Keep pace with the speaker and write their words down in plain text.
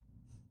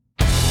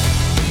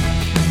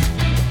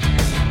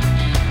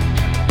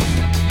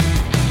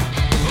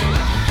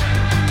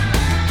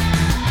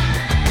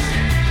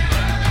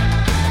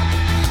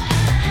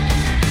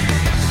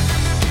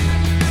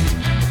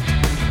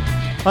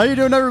How you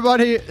doing,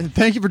 everybody?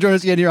 Thank you for joining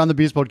us again here on the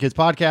Beast Mode Kids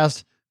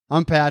podcast.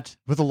 I'm Pat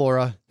with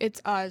Alora. It's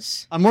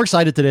us. I'm more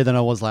excited today than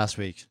I was last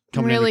week.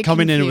 Coming in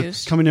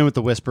with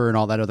the whisper and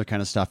all that other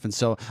kind of stuff. And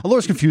so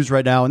Alora's confused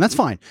right now, and that's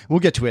fine. We'll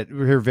get to it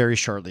here very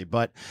shortly.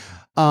 But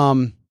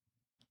the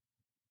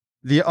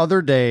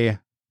other day,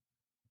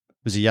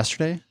 was it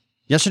yesterday?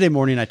 Yesterday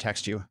morning, I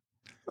text you.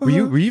 Were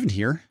you even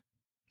here?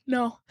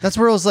 No. That's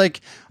where I was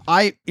like,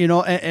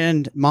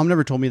 and Mom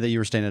never told me that you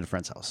were staying at a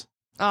friend's house.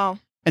 Oh.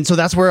 And so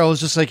that's where I was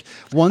just like,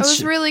 I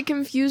was really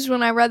confused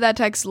when I read that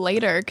text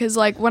later, because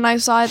like when I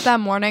saw it that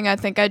morning, I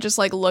think I just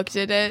like looked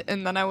at it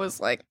and then I was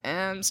like,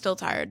 I'm still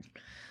tired.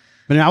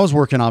 But I was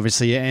working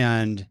obviously,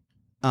 and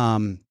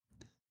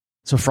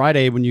so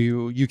Friday when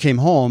you came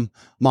home,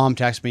 Mom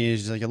texted me.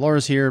 She's like,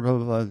 Laura's here. Blah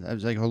blah blah. I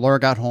was like, Laura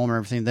got home and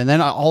everything. Then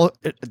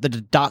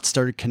the dots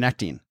started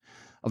connecting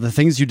of the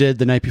things you did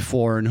the night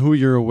before and who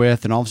you were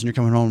with, and all of a sudden you're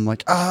coming home. I'm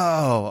like,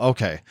 oh,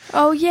 okay.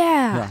 Oh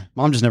yeah.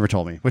 Mom just never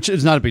told me, which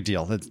is not a big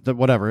deal.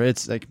 Whatever.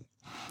 It's like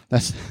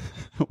that's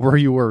where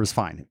you were was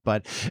fine,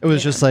 but it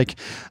was just like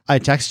I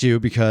text you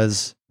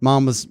because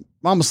Mom was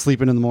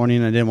sleeping in the morning.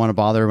 And I didn't want to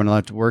bother her when I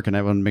left to work, and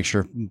I wanted to make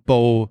sure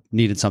Bo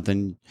needed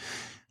something.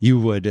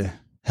 You would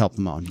help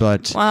him out,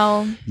 but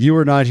you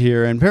were not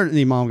here, and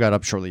apparently Mom got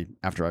up shortly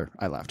after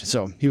I left,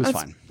 so he was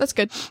fine. That's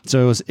good.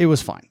 So it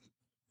was fine.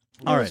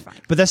 All right.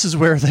 But this is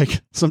where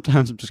like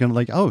sometimes I'm just kind of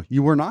like, oh,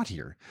 you were not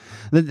here.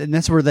 And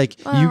that's where like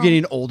you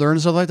getting older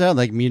and stuff like that,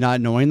 like me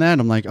not knowing that.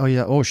 I'm like, oh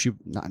yeah, she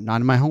not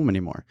in my home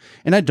anymore.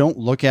 And I don't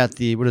look at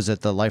the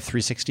Life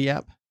 360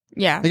 app.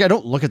 Yeah. Like I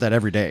don't look at that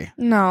every day.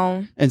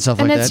 No. And stuff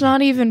like that. And it's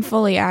not even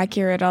fully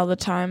accurate all the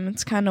time.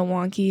 It's kind of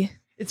wonky.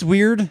 It's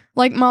weird.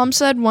 Like Mom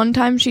said one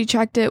time she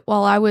checked it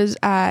while I was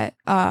at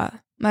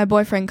my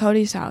boyfriend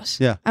Cody's house.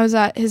 Yeah. I was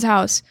at his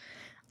house.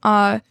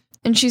 And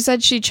she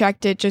said she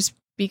checked it just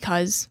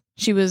because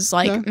she was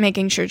like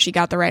making sure she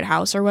got the right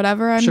house or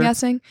whatever, I'm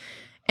guessing.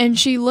 And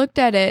she looked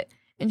at it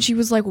and she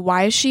was like,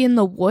 why is she in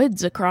the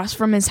woods across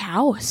from his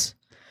house?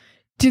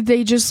 Did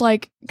they just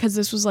like, because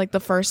this was like the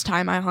first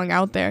time I hung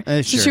out there.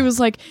 So she was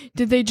like,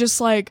 did they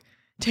just like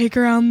take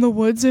her out in the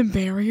woods and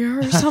bury her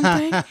or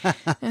something?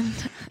 And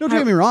don't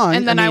get me wrong.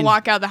 And then I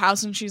walk out the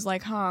house and she's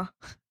like, huh.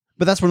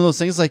 But that's one of those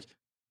things like,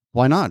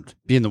 why not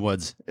be in the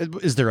woods?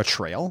 Is there a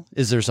trail?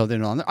 Is there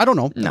something on there? I don't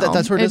know. No,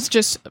 that's where it's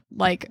just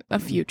like a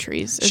few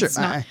trees. It's sure,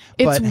 not.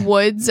 It's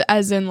woods,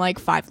 as in like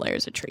 5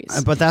 layers of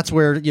trees. But that's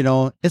where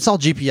it's all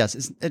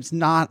GPS. It's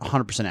not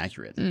 100%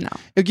 accurate. No,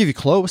 it'll give you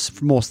close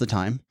for most of the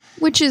time,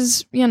 which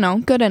is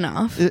good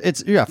enough.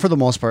 It's for the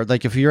most part.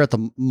 Like if you're at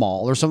the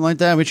mall or something like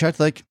that, we checked.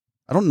 Like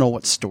I don't know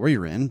what store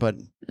you're in, but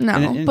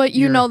but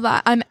you know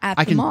that I'm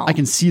at the mall. I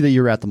can see that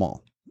you're at the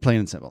mall. Plain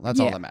and simple. That's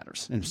all that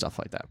matters and stuff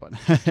like that. But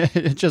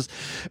it just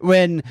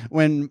when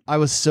I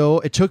was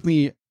it took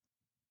me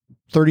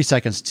 30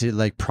 seconds to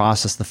like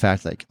process the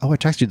fact like, oh, I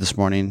texted you this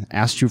morning,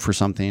 asked you for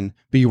something,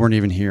 but you weren't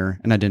even here,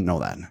 and I didn't know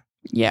that.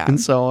 Yeah. And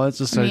so it's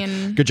just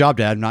good job,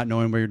 Dad, not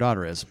knowing where your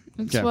daughter is.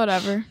 It's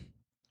whatever.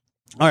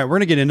 All right, we're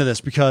gonna get into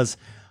this because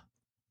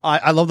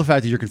I love the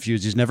fact that you're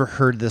confused. You've never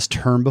heard this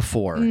term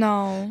before.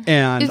 No.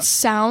 And it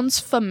sounds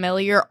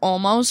familiar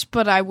almost,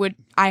 but I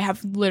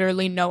have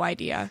literally no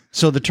idea.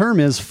 So the term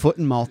is foot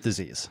and mouth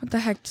disease. What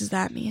the heck does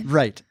that mean?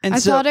 Right. And I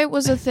thought it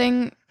was a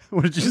thing.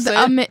 What did you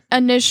say?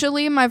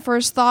 Initially, my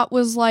first thought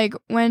was like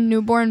when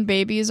newborn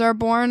babies are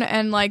born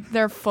and like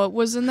their foot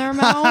was in their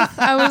mouth.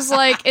 I was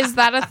like, is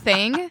that a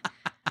thing?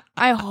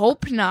 I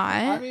hope not.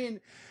 I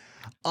mean,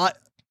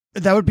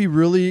 that would be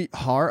really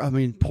hard. I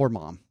mean, poor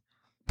mom.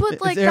 But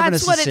like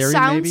that's what it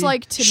sounds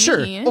like to me.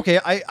 Sure.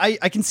 Okay,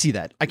 I can see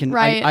that. I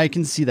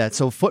can see that.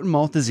 So foot and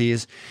mouth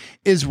disease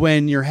is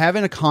when you're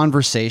having a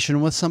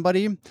conversation with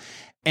somebody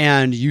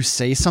and you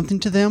say something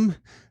to them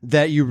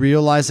that you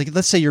realize, like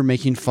let's say you're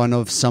making fun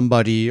of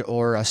somebody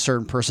or a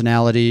certain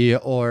personality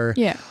or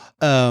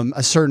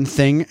a certain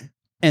thing,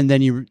 and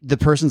then the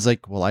person's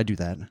like, well, I do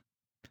that.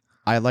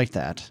 I like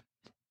that.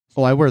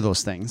 Oh, I wear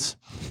those things.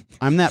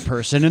 I'm that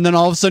person. And then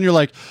all of a sudden you're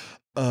like,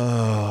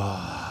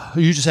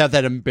 you just have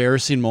that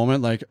embarrassing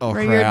moment, like, oh,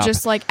 where crap. You're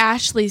just like,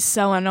 Ashley's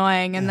so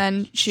annoying, and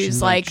then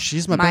she's like,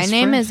 she's my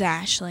name friend. is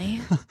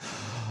Ashley.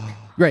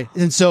 Right,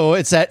 and so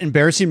it's that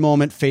embarrassing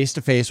moment face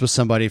to face with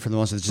somebody. For the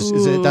most,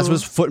 that's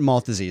what's foot and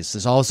mouth disease.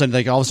 It's all of a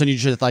sudden, you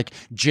just like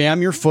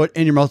jam your foot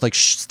in your mouth, like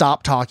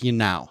stop talking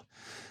now.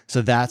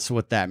 So that's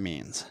what that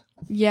means.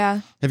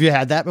 Yeah. Have you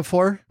had that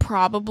before?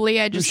 Probably.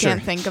 I just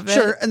can't think of it.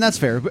 Sure, and that's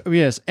fair. But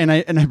yes, and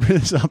I bring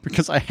this up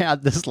because I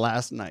had this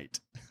last night.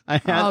 I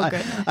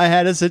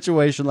had a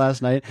situation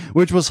last night,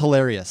 which was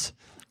hilarious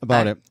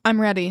about it. I'm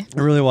ready. It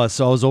really was.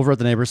 So I was over at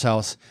the neighbor's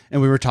house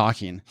and we were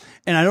talking,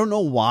 and I don't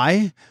know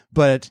why,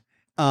 but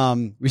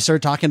we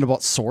started talking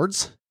about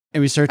swords,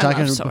 and we started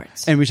talking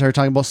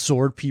about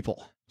sword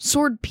people.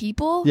 Sword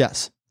people?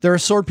 Yes. There are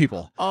sword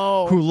people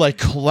who like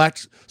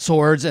collect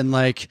swords and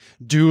like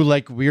do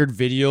like weird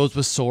videos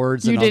with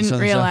swords. You didn't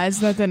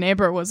realize that the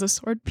neighbor was a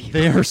sword people.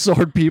 They are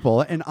sword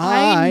people, and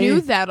I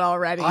knew that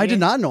already. I did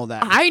not know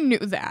that. I knew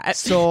that.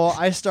 So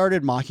I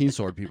started mocking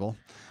sword people,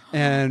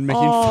 and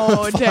making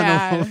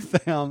fun of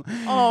them.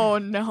 Oh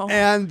no.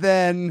 And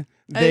then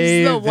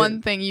it's the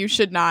one thing you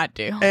should not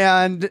do.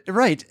 And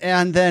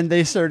then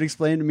they started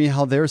explaining to me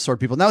how they're sword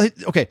people. Now,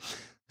 okay,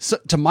 so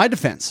to my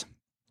defense,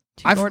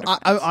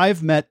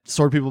 I've met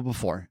sword people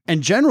before,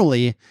 and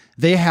generally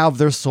they have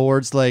their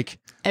swords like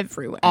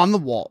everywhere on the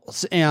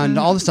walls and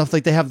all the stuff.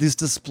 Like they have this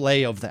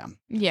display of them.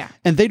 Yeah,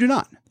 and they do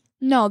not.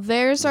 No,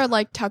 theirs are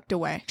like tucked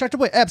away. Tucked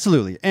away,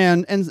 absolutely,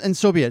 and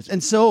so be it.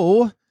 And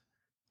so,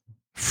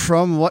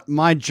 from what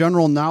my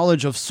general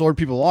knowledge of sword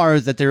people are,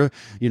 that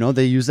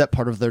they use that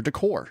part of their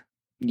decor.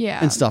 Yeah.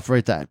 And stuff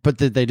like that. But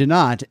they did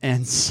not.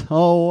 And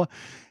so,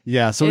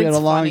 yeah. So we had a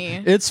long...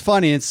 Funny. It's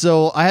funny. And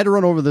so I had to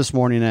run over this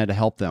morning and I had to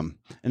help them.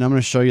 And I'm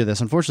going to show you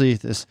this. Unfortunately,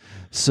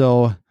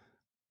 so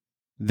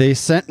they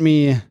sent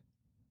me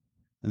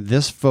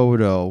this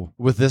photo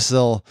with this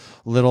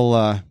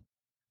little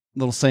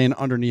saying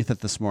underneath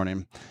it this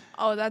morning.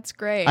 Oh, that's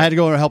great. I had to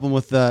go and help them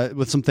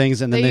with some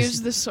things. And then they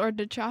used the sword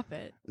to chop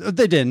it.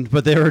 They didn't,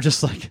 but they were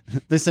just like...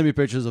 They sent me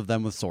pictures of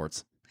them with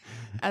swords.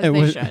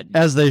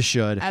 As they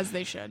should.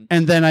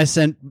 And then I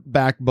sent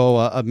back Bo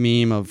a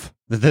meme of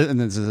and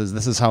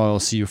this is how I will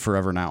see you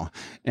forever now.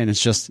 And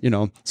it's just,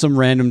 some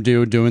random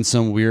dude doing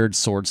some weird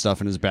sword stuff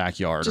in his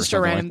backyard. Just or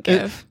a random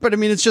gif. But I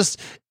mean, it's just,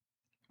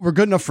 we're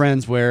good enough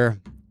friends where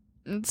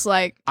it's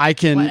like, I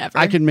can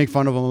whatever. make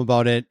fun of them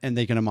about it and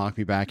they can mock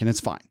me back and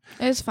it's fine.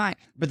 It's fine.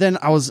 But then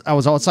I was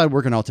outside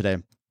working out today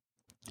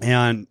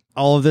and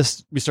all of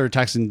this, we started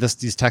texting,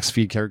 these text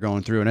feed kept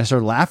going through and I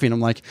started laughing. I'm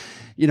like,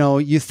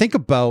 you think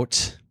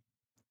about,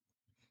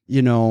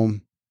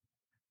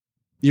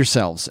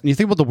 yourselves and you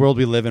think about the world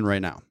we live in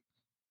right now.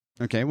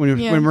 Okay.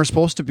 When we're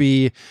supposed to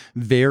be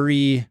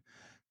very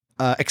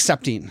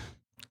accepting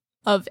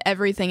of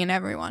everything and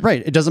everyone.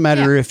 Right. It doesn't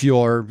matter if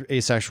you're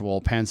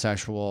asexual,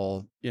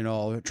 pansexual,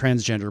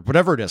 transgender,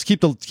 whatever it is.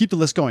 Keep the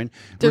list going.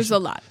 There's a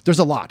lot. There's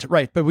a lot.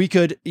 Right. But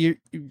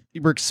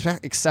we're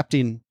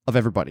accepting of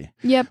everybody.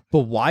 Yep. But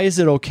why is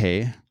it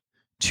okay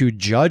to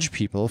judge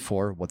people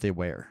for what they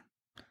wear?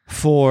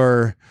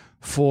 For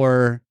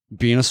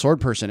being a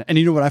sword person. And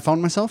you know what I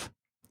found myself?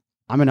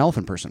 I'm an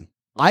elephant person.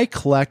 I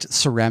collect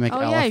ceramic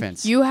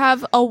elephants. You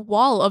have a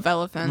wall of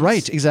elephants.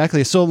 Right,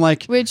 exactly. So I'm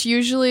like... Which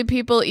usually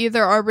people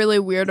either are really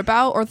weird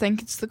about or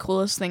think it's the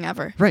coolest thing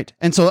ever. Right.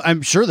 And so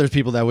I'm sure there's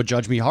people that would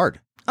judge me hard.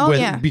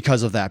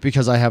 Because of that.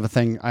 Because I have a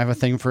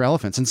thing for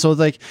elephants. And so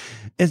and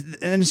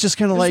it's just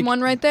kind of like... There's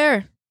one right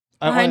there.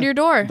 Behind your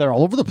door. They're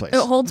all over the place. It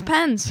holds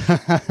pens.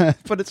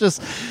 But it's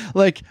just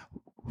like...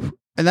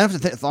 And I have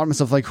to thought to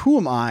myself, like, who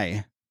am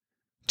I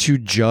to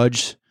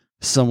judge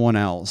someone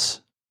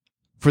else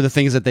for the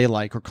things that they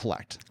like or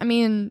collect? I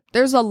mean,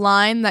 there's a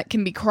line that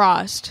can be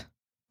crossed.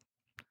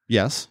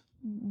 Yes.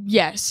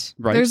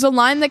 Right. There's a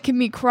line that can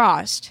be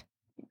crossed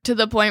to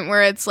the point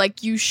where it's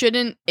like you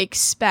shouldn't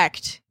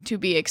expect to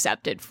be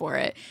accepted for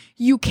it.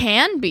 You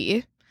can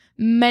be.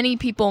 Many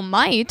people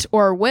might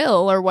or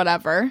will or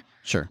whatever.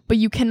 Sure. But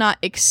you cannot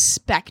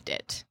expect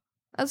it.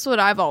 That's what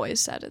I've always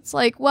said. It's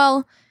like,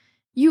 well,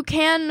 you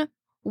can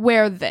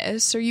wear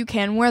this or you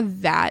can wear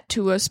that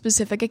to a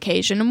specific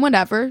occasion and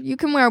whatever. You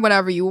can wear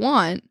whatever you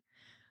want,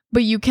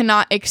 but you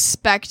cannot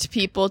expect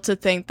people to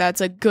think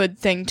that's a good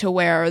thing to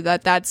wear or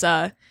that's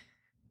an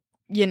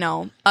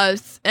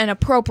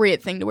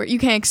appropriate thing to wear. You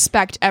can't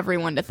expect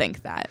everyone to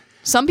think that.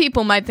 Some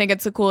people might think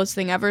it's the coolest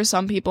thing ever.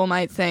 Some people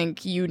might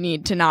think you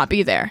need to not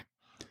be there.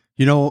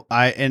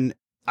 I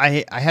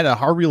had a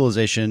hard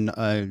realization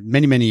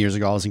many, many years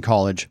ago. I was in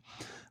college.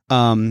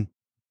 A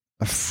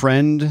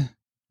friend...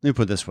 Let me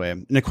put it this way.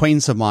 An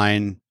acquaintance of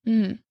mine,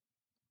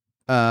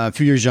 a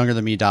few years younger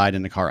than me, died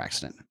in a car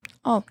accident.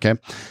 Oh. Okay.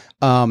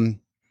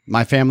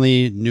 My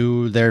family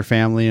knew their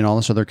family and all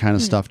this other kind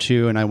of stuff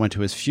too. And I went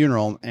to his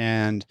funeral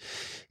and,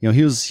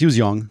 he was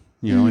young,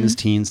 in his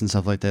teens and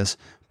stuff like this,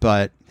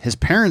 but his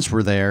parents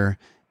were there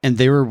and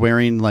they were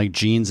wearing like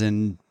jeans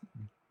and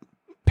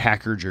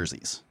Packer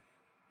jerseys.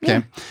 Okay.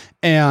 Yeah.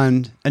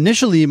 And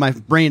initially my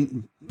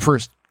brain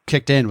first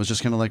kicked in was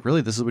just kind of like,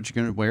 really, this is what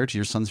you're going to wear to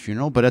your son's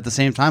funeral? But at the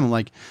same time, I'm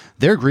like,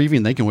 they're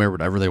grieving. They can wear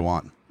whatever they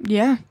want.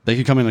 Yeah. They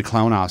could come in a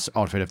clown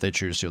outfit if they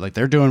choose to. Like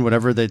they're doing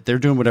whatever they're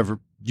doing whatever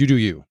you do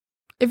you.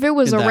 If it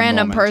was a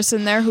random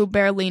person there who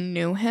barely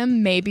knew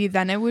him, maybe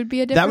then it would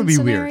be a different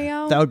scenario.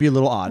 Weird. That would be a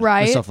little odd.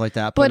 Right. And stuff like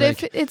that. But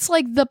if it's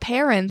like the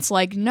parents,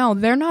 like, no,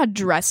 they're not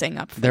dressing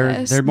up for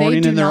this. They're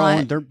mourning in their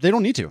own. They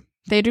don't need to.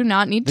 They do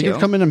not need to. They could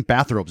come in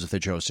bathrobes if they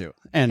chose to,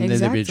 and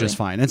they'd be just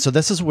fine. And so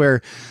this is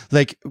where,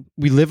 like,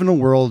 we live in a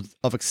world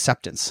of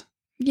acceptance.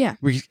 Yeah,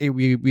 we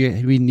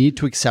need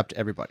to accept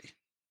everybody.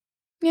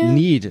 Yeah,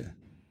 need.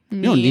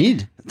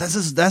 This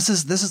is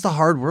the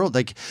hard world.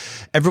 Like,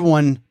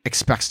 everyone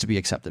expects to be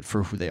accepted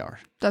for who they are.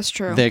 That's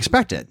true. They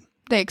expect it.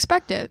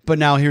 But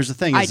now here's the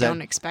thing: I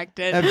don't expect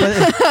it.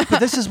 But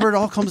this is where it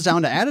all comes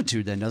down to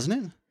attitude, then, doesn't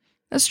it?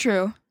 That's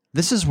true.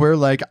 This is where,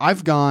 like,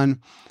 I've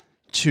gone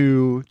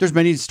there's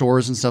many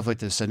stores and stuff like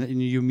this,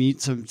 and you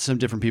meet some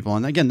different people,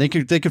 and again, they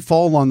could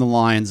fall along the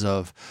lines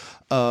of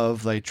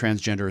like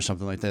transgender or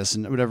something like this,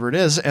 and whatever it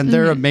is, and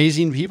they're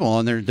amazing people,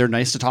 and they're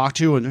nice to talk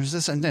to, and there's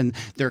this, and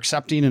they're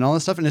accepting and all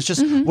this stuff, and it's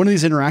just one of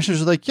these interactions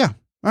where like, yeah,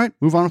 all right,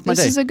 move on with my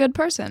day. This is a good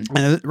person,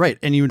 and, right?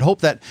 And you would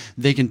hope that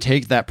they can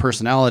take that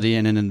personality,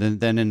 and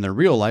then in their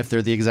real life,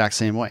 they're the exact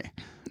same way,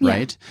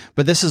 right? Yeah.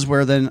 But this is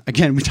where then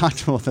again, we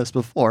talked about this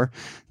before.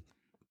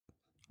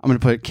 I'm going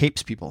to put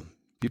capes people.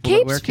 People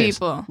that wear capes.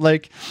 People.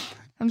 Like,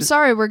 I'm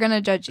sorry, we're going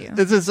to judge you.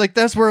 It's like,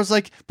 that's where it's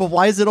like, but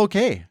why is it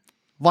okay?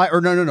 Why,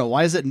 or no.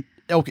 Why is it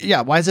okay?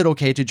 Yeah. Why is it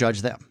okay to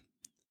judge them?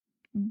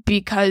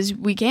 Because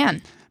we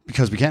can.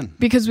 Because we can.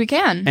 Because we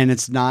can. And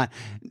it's not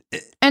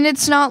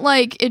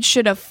like it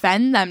should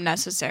offend them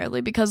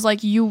necessarily, because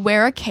like you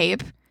wear a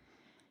cape,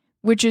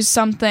 which is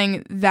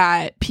something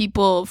that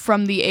people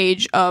from the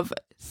age of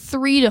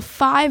 3 to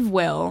 5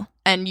 will,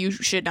 and you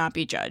should not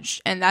be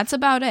judged. And that's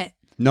about it.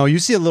 No, you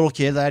see a little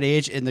kid that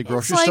age in the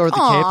grocery store with the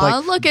cape.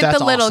 Like, look at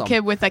the little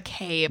kid with a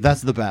cape.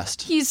 That's the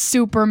best. He's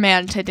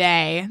Superman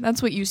today.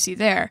 That's what you see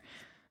there.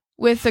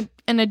 With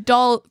an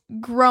adult,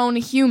 grown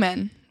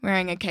human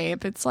wearing a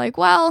cape, it's like,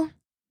 well,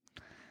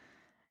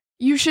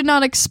 you should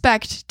not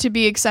expect to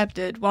be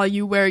accepted while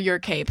you wear your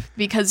cape,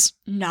 because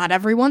not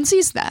everyone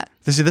sees that.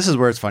 See, this is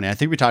where it's funny. I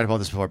think we talked about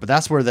this before, but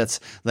that's where that's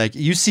like,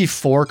 you see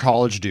 4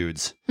 college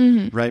dudes,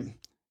 right?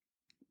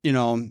 You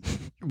know,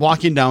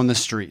 walking down the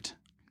street.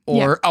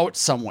 Or out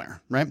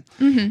somewhere, right?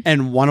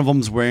 And one of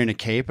them's wearing a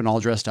cape and all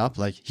dressed up,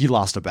 like he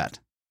lost a bet.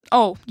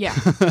 Oh, yeah.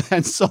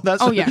 And so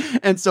that's... Oh, yeah.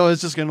 And so it's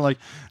just kind of like...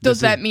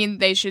 Does that mean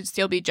they should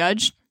still be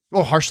judged?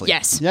 Oh, harshly.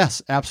 Yes.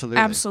 Yes, absolutely.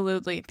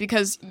 Absolutely.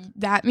 Because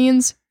that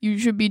means you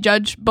should be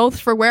judged both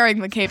for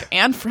wearing the cape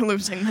and for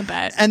losing the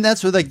bet. And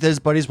that's where like his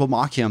buddies will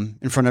mock him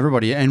in front of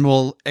everybody, and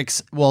will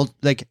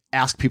like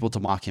ask people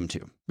to mock him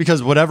too.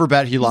 Because whatever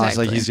bet he lost,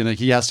 like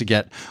he has to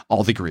get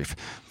all the grief.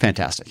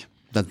 Fantastic.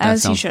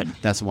 As he should.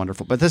 That's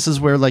wonderful. But this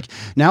is where like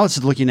now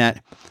it's looking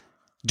at,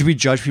 do we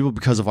judge people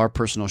because of our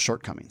personal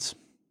shortcomings?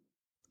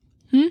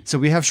 So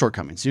we have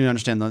shortcomings. You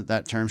understand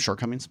that term,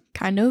 shortcomings?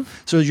 Kind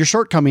of. So your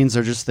shortcomings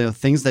are just the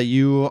things that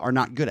you are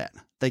not good at.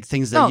 Like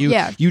things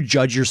that you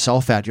judge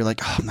yourself at. You're like,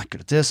 oh, I'm not good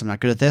at this. I'm not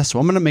good at this. So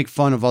I'm going to make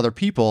fun of other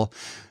people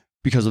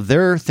because of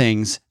their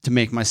things to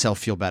make myself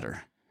feel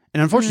better.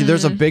 And unfortunately,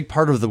 there's a big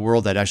part of the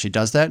world that actually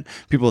does that.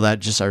 People that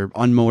just are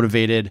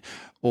unmotivated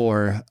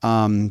or,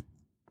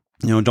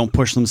 don't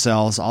push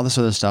themselves, all this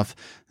other stuff.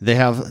 They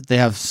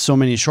have so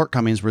many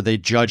shortcomings where they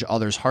judge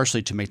others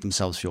harshly to make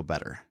themselves feel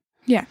better.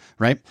 Yeah.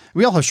 Right?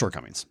 We all have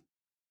shortcomings.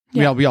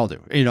 Yeah. We all do,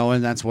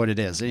 and that's what it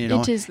is. It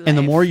is life. And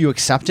the more you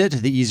accept it,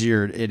 the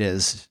easier it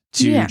is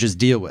to just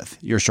deal with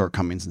your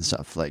shortcomings and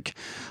stuff. Like,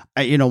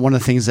 one of the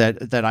things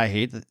that I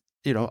hate,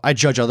 I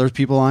judge other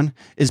people on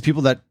is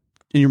people that,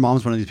 and your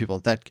mom's one of these people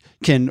that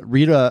can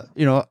read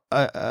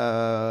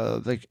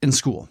like in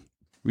school,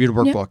 read a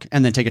workbook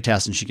and then take a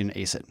test and she can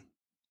ace it.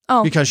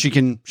 Oh, because she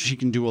can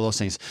do all those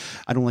things.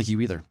 I don't like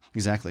you either.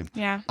 Exactly.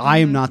 Yeah. I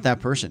am not that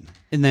person.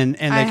 And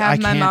I have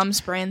my mom's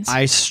brains.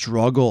 I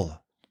struggle.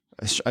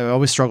 I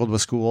always struggled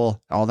with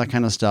school, all that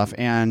kind of stuff.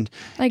 And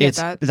I get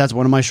that. That's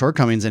one of my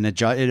shortcomings, and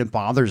it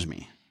bothers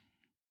me.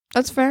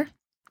 That's fair.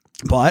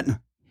 But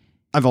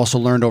I've also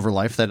learned over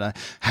life that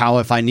how,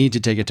 if I need to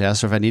take a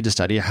test or if I need to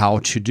study, how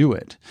to do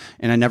it.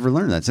 And I never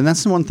learned that. And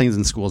that's one thing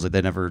in schools that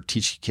they never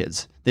teach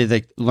kids.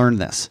 They learn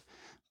this.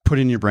 Put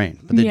in your brain,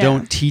 but they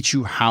don't teach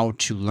you how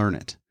to learn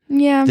it.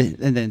 Yeah.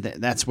 And then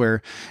that's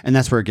where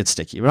it gets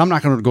sticky. But I'm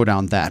not going to go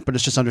down that, but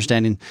it's just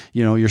understanding,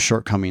 your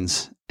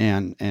shortcomings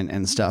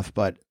and stuff.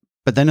 But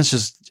then it's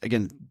just,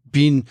 again,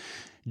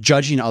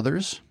 judging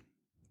others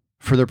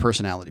for their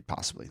personality,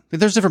 possibly.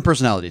 Like, there's different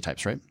personality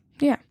types, right?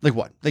 Yeah. Like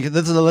what? Like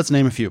let's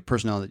name a few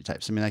personality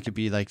types. I mean, that could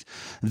be like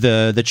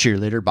the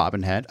cheerleader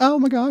bobbing head. Oh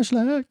my gosh,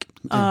 like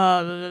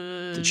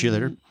the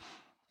cheerleader.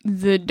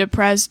 The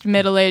depressed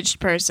middle-aged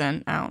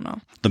person. I don't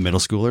know. The middle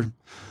schooler.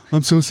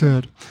 I'm so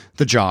sad.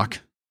 The jock.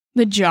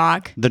 The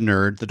jock. The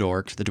nerd. The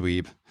dork. The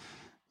dweeb.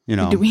 The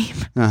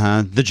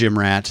dweeb. The gym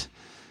rat.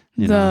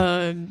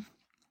 The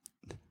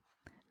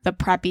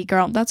preppy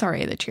girl. That's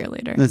already the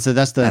cheerleader. That's the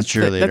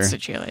cheerleader. That's the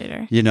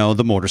cheerleader.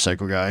 The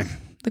motorcycle guy.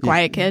 The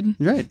quiet kid.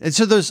 Right. And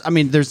so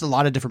there's a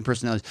lot of different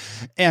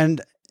personalities.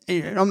 And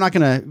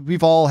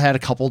we've all had a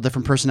couple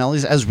different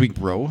personalities as we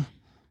grow.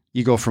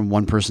 You go from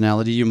one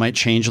personality, you might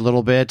change a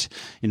little bit.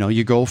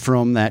 You go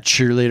from that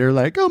cheerleader,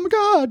 like, oh my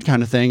God,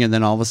 kind of thing. And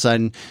then all of a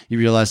sudden you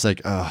realize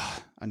like,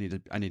 oh, I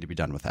need to be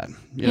done with that.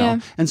 You know?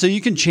 And so you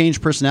can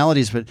change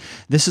personalities, but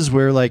this is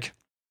where like,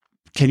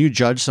 can you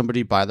judge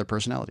somebody by their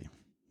personality?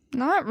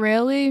 Not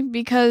really,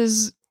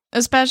 because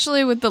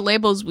especially with the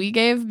labels we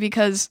gave,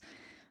 because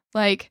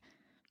like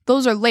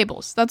those are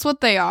labels. That's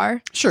what they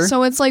are. Sure.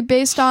 So it's like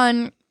based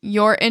on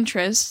your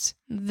interests,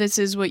 this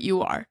is what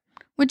you are.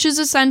 Which is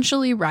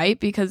essentially right,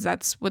 because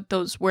that's what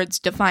those words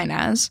define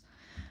as.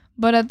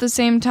 But at the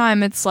same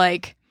time, it's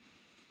like,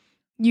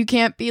 you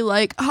can't be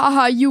like,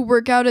 haha, you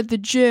work out at the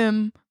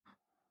gym,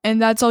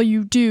 and that's all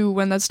you do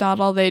when that's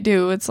not all they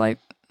do. It's like,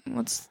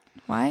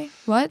 Why?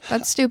 What?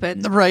 That's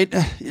stupid. Right.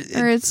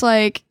 Or it's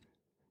like,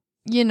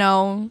 you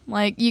know,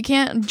 like you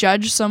can't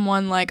judge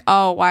someone like,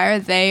 oh, why are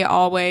they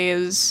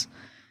always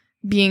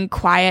being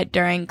quiet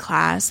during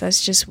class?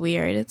 That's just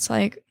weird. It's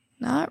like,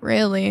 not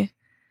really.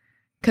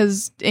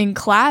 Because in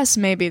class,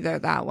 maybe they're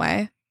that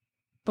way.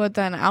 But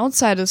then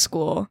outside of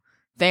school,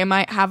 they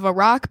might have a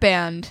rock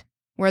band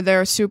where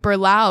they're super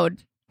loud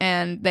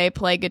and they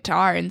play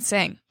guitar and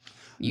sing.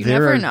 You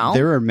never know.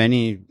 There are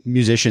many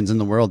musicians in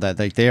the world that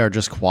they are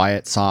just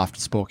quiet,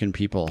 soft-spoken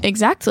people.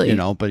 Exactly. You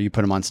know, but you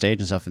put them on stage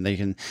and stuff, and they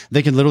can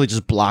literally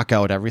just block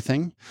out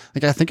everything.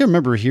 Like I think I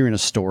remember hearing a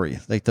story.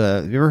 Like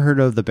have you ever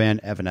heard of the band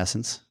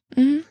Evanescence?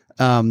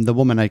 Mm-hmm. The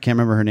woman, I can't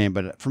remember her name,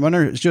 but from what I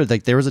understood,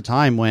 like there was a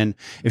time when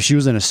if she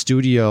was in a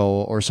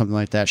studio or something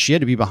like that, she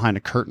had to be behind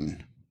a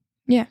curtain.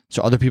 Yeah.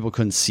 So other people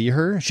couldn't see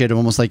her. She had to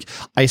almost like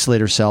isolate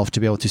herself to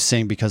be able to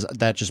sing because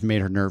that just made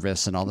her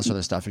nervous and all this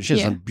other stuff. And she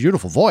has a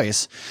beautiful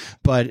voice,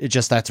 but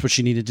that's what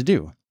she needed to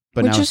do.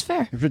 But which is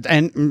fair.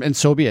 And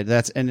so be it.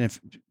 If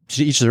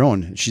to each their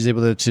own, she's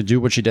able to do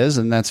what she does,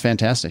 and that's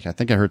fantastic. I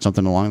think I heard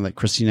something along like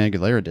Christina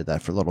Aguilera did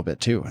that for a little bit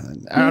too.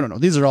 And I don't know.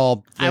 These are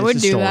all I would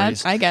do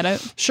stories. that. I get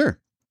it. Sure.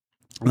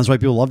 And that's why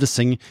people love to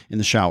sing in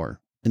the shower,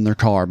 in their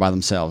car by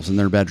themselves, in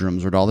their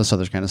bedrooms, or all this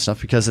other kind of stuff,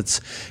 because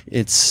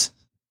it's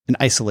an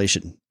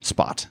isolation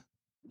spot,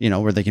 you know,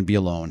 where they can be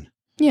alone.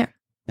 Yeah.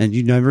 And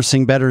you never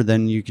sing better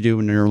than you could do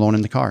when you're alone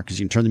in the car, because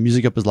you can turn the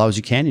music up as loud as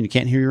you can and you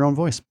can't hear your own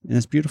voice. And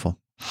it's beautiful.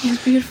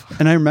 It's beautiful.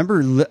 And I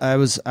remember I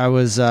was when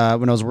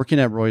I was working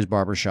at Roy's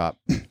barbershop,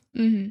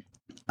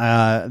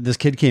 this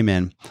kid came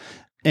in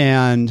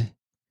and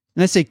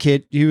I say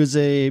kid, he was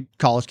a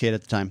college kid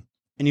at the time,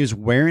 and he was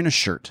wearing a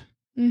shirt.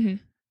 Mm-hmm.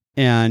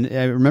 And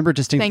I remember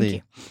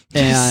distinctly.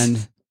 Thank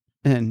you.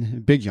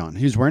 And big yawn.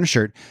 He was wearing a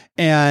shirt,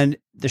 and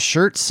the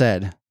shirt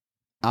said,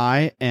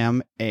 "I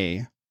am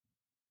a,"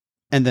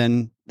 and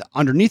then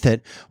underneath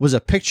it was a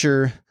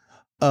picture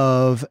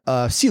of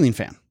a ceiling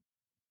fan.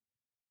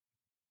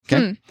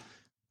 Okay.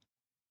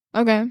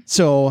 Okay.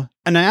 So,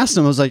 and I asked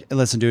him, I was like,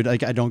 "Listen, dude,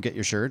 like, I don't get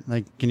your shirt.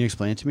 Like, can you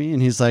explain it to me?"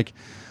 And he's like,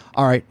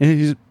 "All right."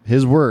 And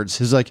his words,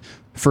 he's like,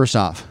 "First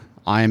off,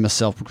 I am a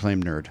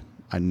self-proclaimed nerd.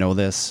 I know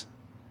this.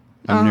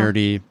 I'm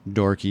nerdy,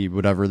 dorky,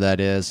 whatever that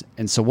is."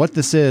 And so what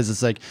this is,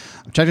 it's like,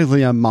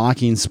 technically I'm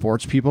mocking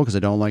sports people because I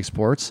don't like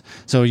sports.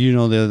 So, you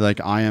know, they're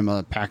like, I am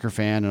a Packer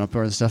fan and all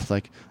this stuff.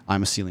 Like,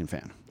 I'm a ceiling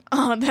fan.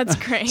 Oh, that's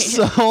great.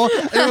 So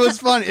it was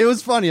fun. It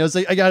was funny. I was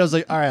like,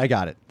 all right, I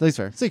got it. That's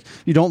fair. It's like,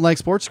 you don't like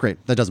sports?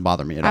 Great. That doesn't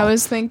bother me at all. I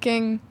was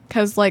thinking,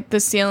 because like the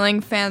ceiling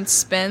fan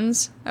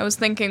spins, I was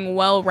thinking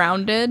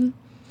well-rounded.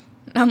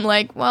 I'm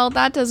like, well,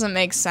 that doesn't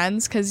make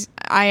sense because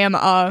I am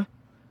a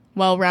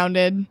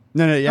well-rounded.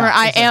 No, yeah. Or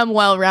I am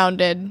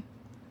well-rounded,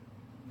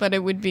 but it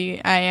would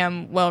be I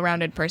am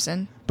well-rounded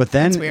person. But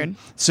then, that's weird.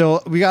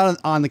 So we got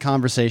on the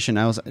conversation.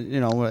 I was, you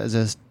know, as I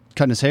was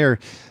cutting his hair,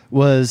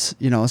 was,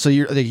 you know, so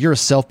you're a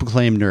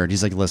self-proclaimed nerd.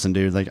 He's like, listen,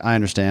 dude, like, I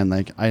understand.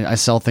 Like, I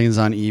sell things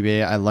on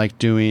eBay. I like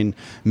doing,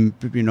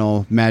 you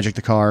know, Magic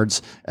the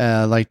Cards.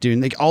 Like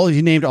doing like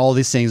you named all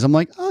these things. I'm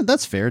like, oh,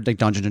 that's fair. Like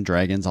Dungeons and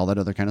Dragons, all that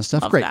other kind of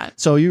stuff. Love Great. That.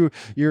 So you're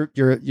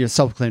a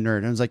self-proclaimed nerd.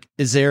 And I was like,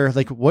 is there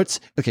like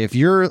okay? If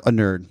you're a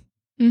nerd,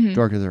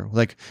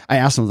 like I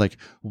asked him, like,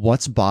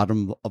 what's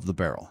bottom of the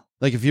barrel?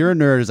 Like, if you're a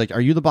nerd, is like,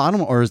 are you the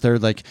bottom, or is there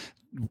like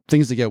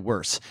things that get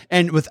worse?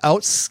 And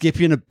without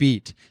skipping a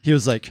beat, he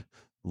was like,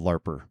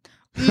 LARPer.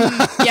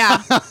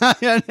 Yeah.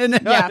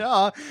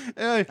 Yeah.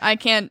 I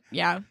can't.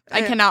 Yeah.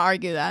 I cannot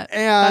argue that.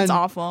 That's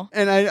awful.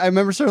 And I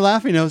remember started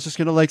laughing. I was just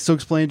gonna like, so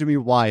explain to me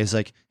why. He's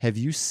like, have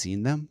you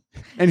seen them?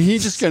 And he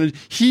just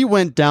he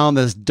went down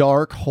this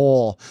dark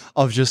hole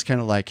of just kind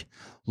of like,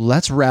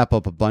 let's wrap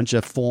up a bunch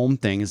of foam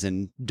things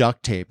and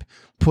duct tape,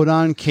 put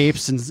on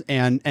capes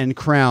and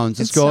crowns.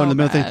 Let's go in the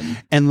middle thing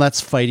and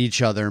let's fight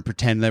each other and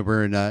pretend that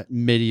we're in a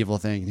medieval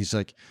thing. And he's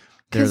like,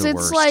 because it's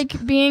worst.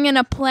 Like being in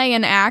a play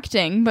and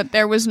acting, but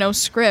there was no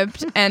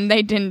script and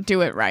they didn't do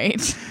it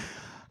right.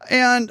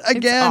 And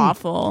again, it's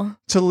awful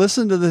to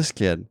listen to this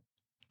kid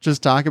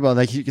just talk about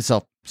like he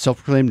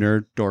self-proclaimed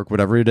nerd, dork,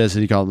 whatever it is that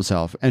he called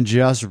himself, and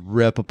just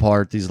rip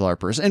apart these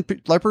LARPers. And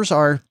LARPers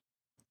are,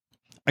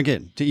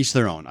 again, to each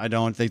their own. I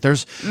don't think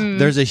there's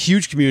a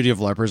huge community of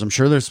LARPers. I'm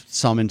sure there's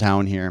some in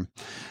town here.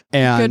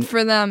 And good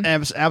for them.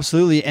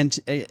 Absolutely. And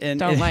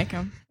don't like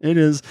them. It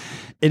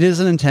is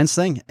an intense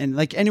thing. And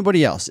like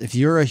anybody else, if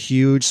you're a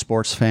huge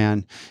sports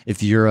fan,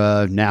 if you're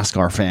a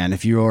NASCAR fan,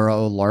 if you're a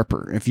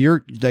LARPer, if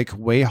you're like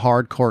way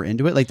hardcore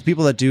into it, like the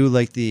people that do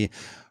like the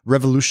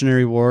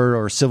Revolutionary War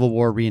or Civil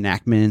War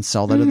reenactments,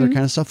 all that other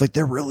kind of stuff, like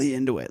they're really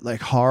into it,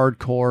 like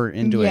hardcore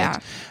into it.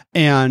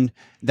 And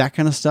that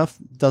kind of stuff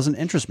doesn't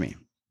interest me.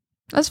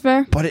 That's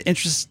fair. But it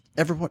interests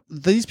everyone,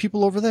 these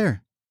people over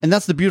there. And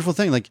that's the beautiful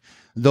thing. Like,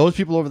 those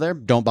people over there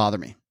don't bother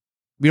me.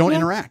 We don't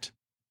interact.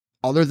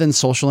 Other than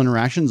social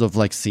interactions of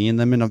like seeing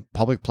them in a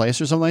public place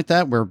or something like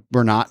that, where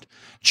we're not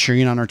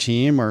cheering on our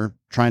team or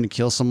trying to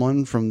kill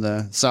someone from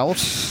the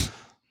south.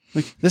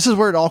 Like, this is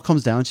where it all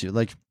comes down to.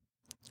 Like,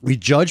 we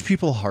judge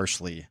people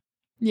harshly.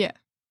 Yeah.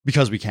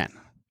 Because we can.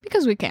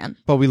 Because we can.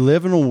 But we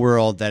live in a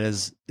world that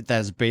is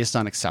based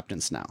on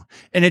acceptance now.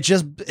 And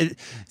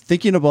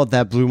thinking about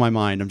that blew my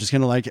mind. I'm just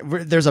kind of like,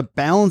 there's a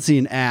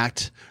balancing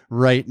act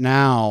right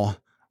now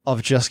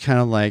of just kind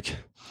of like,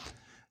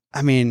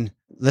 I mean,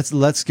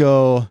 let's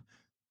go.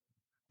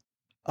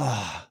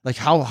 Like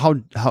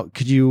how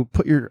could you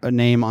put a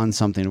name on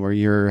something where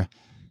you're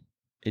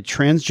a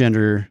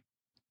transgender,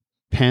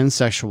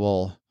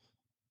 pansexual,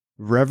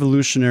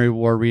 Revolutionary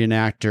War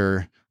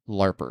reenactor,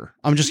 LARPer?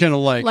 I'm just gonna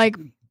like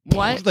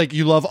what? Like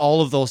you love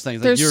all of those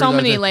things. There's like so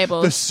many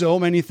labels. There's so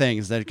many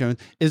things that can.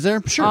 Is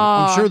there? Sure,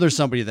 I'm sure there's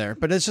somebody there,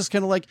 but it's just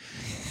kind of like,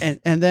 and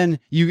then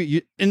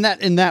you in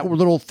that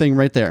little thing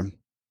right there,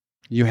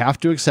 you have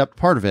to accept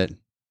part of it,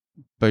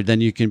 but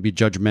then you can be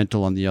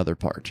judgmental on the other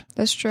part.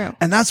 That's true.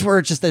 And that's where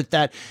it's just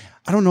that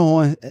I don't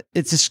know.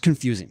 It's just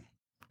confusing.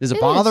 Does it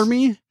bother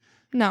me?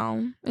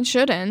 No, it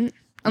shouldn't.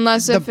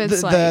 Unless if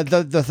it's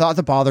the thought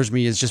that bothers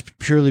me is just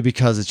purely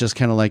because it's just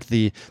kind of like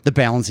the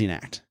balancing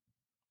act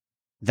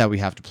that we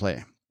have to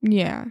play.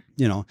 Yeah.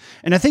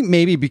 And I think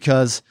maybe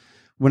because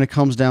when it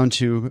comes down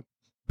to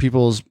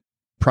people's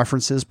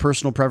preferences,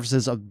 personal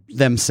preferences of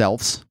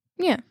themselves.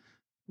 Yeah.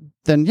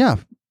 Then yeah,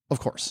 of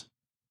course.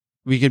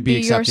 We could be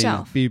accepting.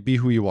 Yourself. Be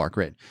who you are,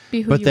 great.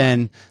 But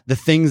then the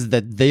things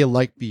that they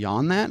like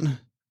beyond that.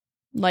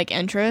 Like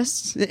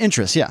interests?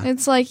 Interests, yeah.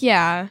 It's like,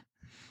 yeah.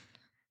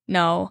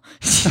 No.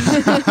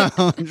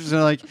 I'm just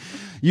like,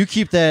 you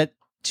keep that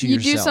to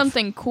yourself. You do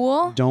something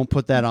cool. Don't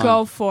put that on.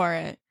 Go for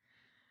it.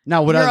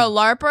 Now, You're a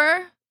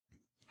LARPer?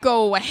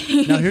 Go away.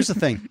 Now, here's the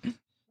thing.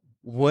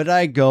 Would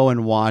I go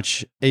and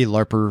watch a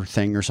LARPer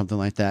thing or something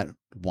like that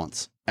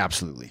once?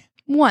 Absolutely.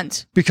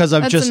 Once. Because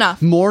I'm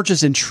That's more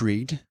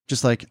intrigued.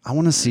 Just like, I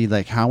want to see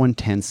like how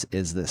intense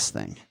is this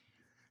thing?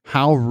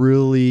 How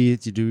really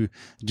do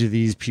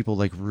these people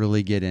like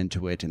really get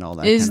into it and all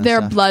that? Is kind of there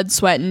stuff? blood,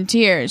 sweat, and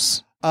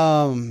tears?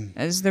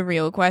 Is the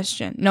real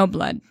question. No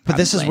blood. But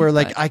this is where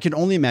like I can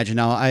only imagine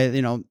now.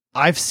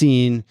 I've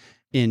seen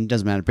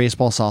doesn't matter,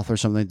 baseball, softball, or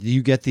something.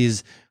 You get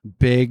these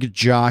big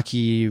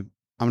jockey,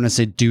 I'm going to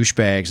say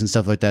douchebags and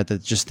stuff like that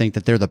just think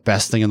that they're the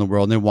best thing in the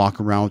world. And they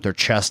walk around with their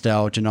chest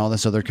out and all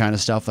this other kind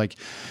of stuff. Like,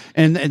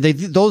 and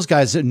those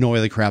guys annoy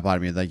the crap out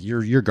of me. Like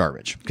you're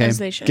garbage. Okay. As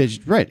they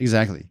should. Right.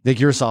 Exactly. Like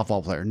you're a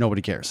softball player.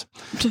 Nobody cares.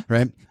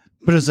 Right.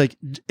 But it's like,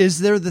 is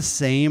there the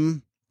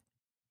same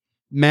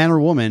man or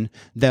woman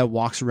that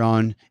walks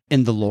around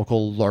in the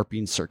local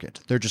LARPing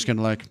circuit? They're just going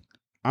to like,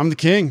 I'm the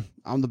king.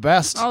 I'm the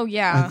best. Oh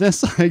yeah.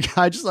 This like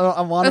I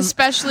want to,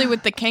 especially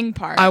with the king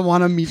part. I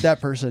want to meet that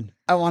person.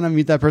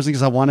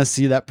 Because I want to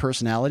see that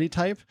personality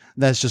type.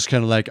 That's just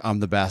kind of like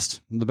I'm the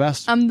best. I'm the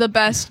best. I'm the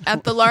best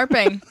at the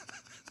LARPing.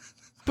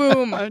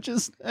 Boom.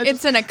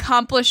 It's an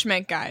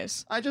accomplishment,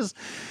 guys. It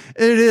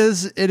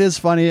is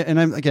funny,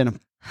 and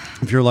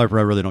if you're a LARPer,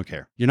 I really don't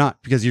care. You're not,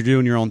 because you're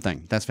doing your own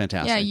thing. That's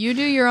fantastic. Yeah, you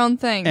do your own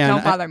thing.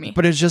 Don't bother me.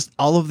 But it's just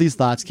all of these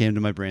thoughts came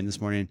to my brain this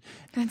morning.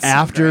 That's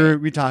after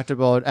we talked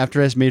about,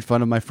 after I made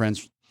fun of my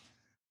friends,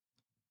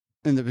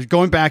 and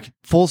going back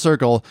full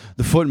circle,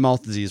 the foot and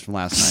mouth disease from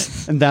last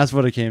night, and that's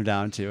what it came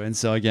down to. And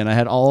so again, I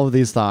had all of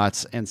these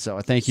thoughts, and so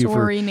thank you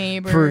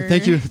neighbor.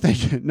 Thank you.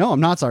 No,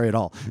 I'm not sorry at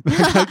all,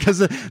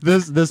 because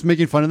this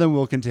making fun of them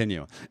will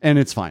continue, and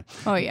it's fine.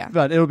 Oh yeah,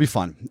 but it'll be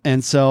fun,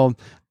 and so.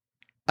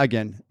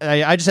 Again,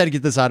 I just had to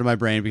get this out of my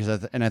brain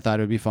because I thought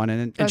it would be fun,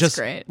 and that's just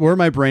great. Where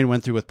my brain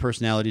went through with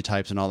personality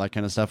types and all that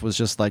kind of stuff was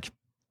just like,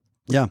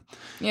 yeah,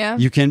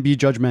 you can be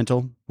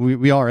judgmental.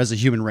 We are, as a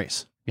human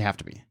race, you have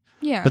to be.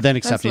 Yeah, but then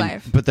accepting.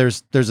 That's life. But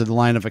there's a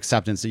line of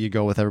acceptance that you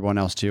go with everyone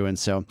else too, and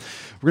so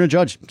we're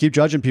gonna keep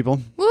judging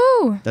people.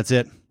 Woo! That's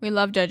it. We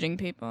love judging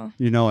people.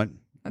 You know it.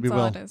 That's we all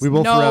will. It is. We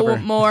will forever.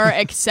 No more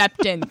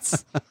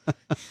acceptance.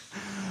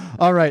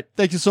 All right.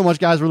 Thank you so much,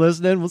 guys, for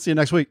listening. We'll see you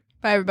next week.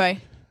 Bye,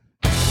 everybody.